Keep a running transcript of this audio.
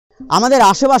আমাদের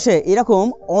আশেপাশে এরকম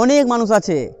অনেক মানুষ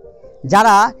আছে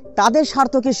যারা তাদের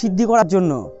স্বার্থকে সিদ্ধি করার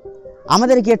জন্য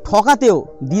আমাদেরকে ঠকাতেও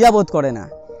দ্বিধাবোধ করে না।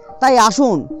 তাই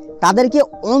আসুন তাদেরকে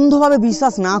অন্ধভাবে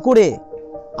বিশ্বাস না করে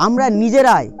আমরা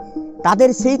নিজেরাই তাদের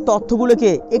সেই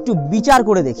তথ্যগুলোকে একটু বিচার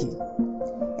করে দেখি।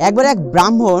 একবার এক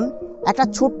ব্রাহ্মণ একটা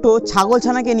ছোট্ট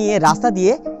ছাগলছানাকে নিয়ে রাস্তা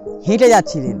দিয়ে হেঁটে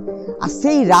যাচ্ছিলেন, আর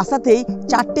সেই রাস্তাতেই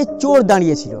 4টে চোর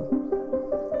দাঁড়িয়েছিল।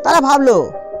 তারা ভাবলো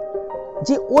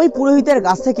যে ওই পুরোহিতের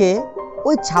কাছ থেকে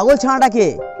ওই ছাগলছানাটাকে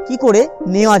কি করে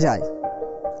নেওয়া যায়।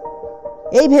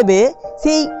 এই ভেবে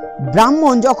সেই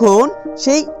ব্রাহ্মণ যখন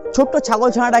সেই ছোট্ট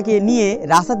ছাগলছানাটাকে নিয়ে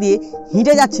রাস্তা দিয়ে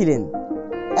হেঁটে যাচ্ছিলেন,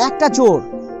 একটা চোর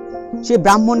সে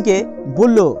ব্রাহ্মণকে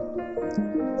বলল,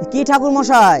 কি ঠাকুর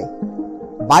মশাই,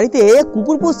 বাড়িতে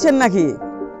কুকুর পুষছেন নাকি?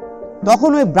 তখন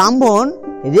ওই ব্রাহ্মণ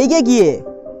রেগে গিয়ে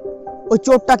ওই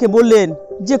চোরটাকে বললেন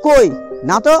যে কই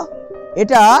না তো,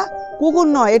 এটা কুকুর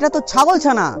নয়, এটা তো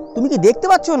ছাগলছানা, তুমি কি দেখতে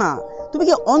পাচ্ছ না? তুমি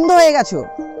কি অন্ধ হয়ে গেছো?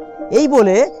 এই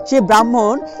বলে সে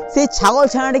ব্রাহ্মণ সেই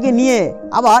ছাগলছানাটিকে নিয়ে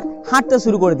আবার হাঁটতে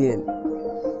শুরু করে দিলেন।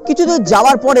 কিছু দূর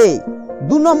যাওয়ার পরে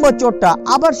 2 নম্বর চোরটা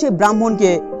আবার সে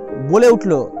ব্রাহ্মণকে বলে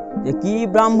উঠল যে কি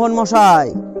ব্রাহ্মণ মশাই,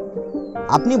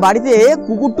 আপনি বাড়িতে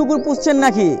কুকুর টুকুর পুষছেন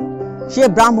নাকি? সে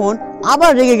ব্রাহ্মণ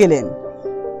আবার রেগে গেলেন।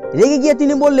 রেগে গিয়ে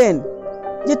তিনি বললেন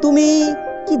যে তুমি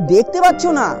কি দেখতে পাচ্ছ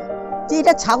না যে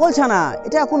এটা ছাগলছানা,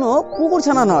 এটা কোনো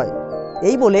কুকুরছানা নয়।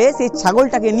 এই বলে সেই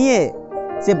ছাগলটাকে নিয়ে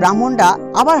সে ব্রাহ্মণটা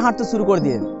আবার হাঁটতে শুরু করে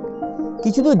দিলেন।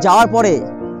 কিছু দূর যাওয়ার পরে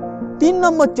 3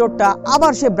 নম্বর চোরটা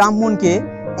আবার সে ব্রাহ্মণকে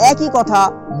একই কথা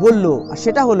বলল, আর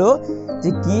সেটা হলো যে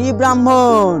কি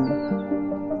ব্রাহ্মণ,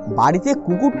 বাড়িতে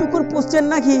কুকুর টুকুর পুষছেন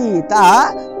নাকি? তা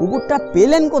কুকুরটা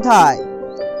পেলেন কোথায়?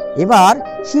 এবার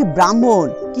সেই ব্রাহ্মণ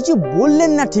কিছু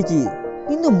বললেন না ঠিকই,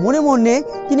 কিন্তু মনে মনে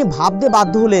তিনি ভাবতে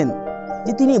বাধ্য হলেন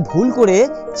যে তিনি ভুল করে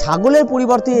ছাগলের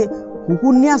পরিবর্তে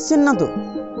কুকুর নিয়ে আসছেন না তো।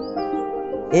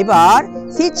 এবার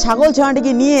সেই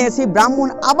ছাগলছানাটিকে নিয়ে সেই ব্রাহ্মণ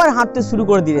আবার হাঁটতে শুরু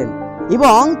করে দিলেন,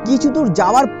 এবং কিছু দূর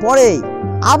যাওয়ার পরে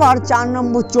আবার 4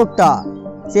 নম্বর চোরটা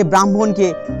সে ব্রাহ্মণকে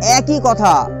একই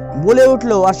কথা বলে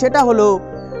উঠলো, আর সেটা হলো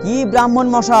কি ব্রাহ্মণ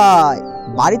মশাই,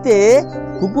 বাড়িতে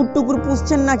কুকুর টুকুর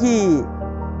পুষছেন নাকি?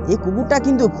 এই কুকুরটা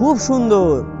কিন্তু খুব সুন্দর,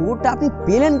 কুকুরটা আপনি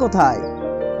পেলেন কোথায়?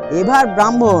 এবার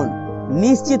ব্রাহ্মণ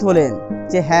নিশ্চিত হলেন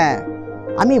যে হ্যাঁ,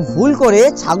 আমি ভুল করে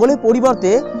ছাগলের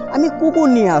পরিবর্তে আমি কুকুর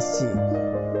নিয়ে আসছি।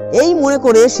 এই মনে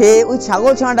করে সে ওই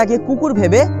ছাগলছানাটাকে কুকুর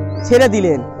ভেবে ছেড়ে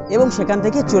দিলেন এবং সেখান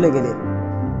থেকে চলে গেলেন।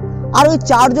 আর ওই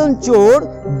 4 জন চোর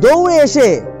দৌড়ে এসে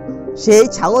সেই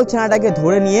ছাগলছানাটাকে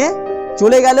ধরে নিয়ে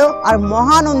চলে গেল, আর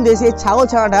মহানন্দে সেই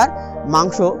ছাগলছানাটার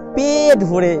মাংস পেট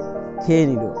ভরে খেয়ে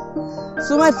নিল।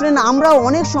 সো মাই ফ্রেন্ড, আমরা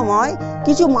অনেক সময়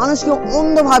কিছু মানুষকে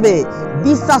অন্ধভাবে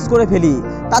বিশ্বাস করে ফেলি,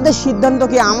 তাদের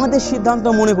সিদ্ধান্তকে আমাদের সিদ্ধান্ত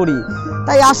মনে করি।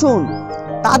 তাই আসুন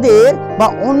তাদের বা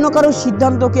অন্য কারোর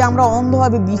সিদ্ধান্তকে আমরা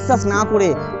অন্ধভাবে বিশ্বাস না করে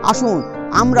আসুন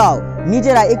আমরাও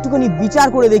নিজেরা একটুখানি বিচার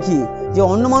করে দেখি যে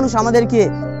অন্য মানুষ আমাদেরকে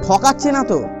ঠকাচ্ছে না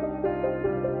তো।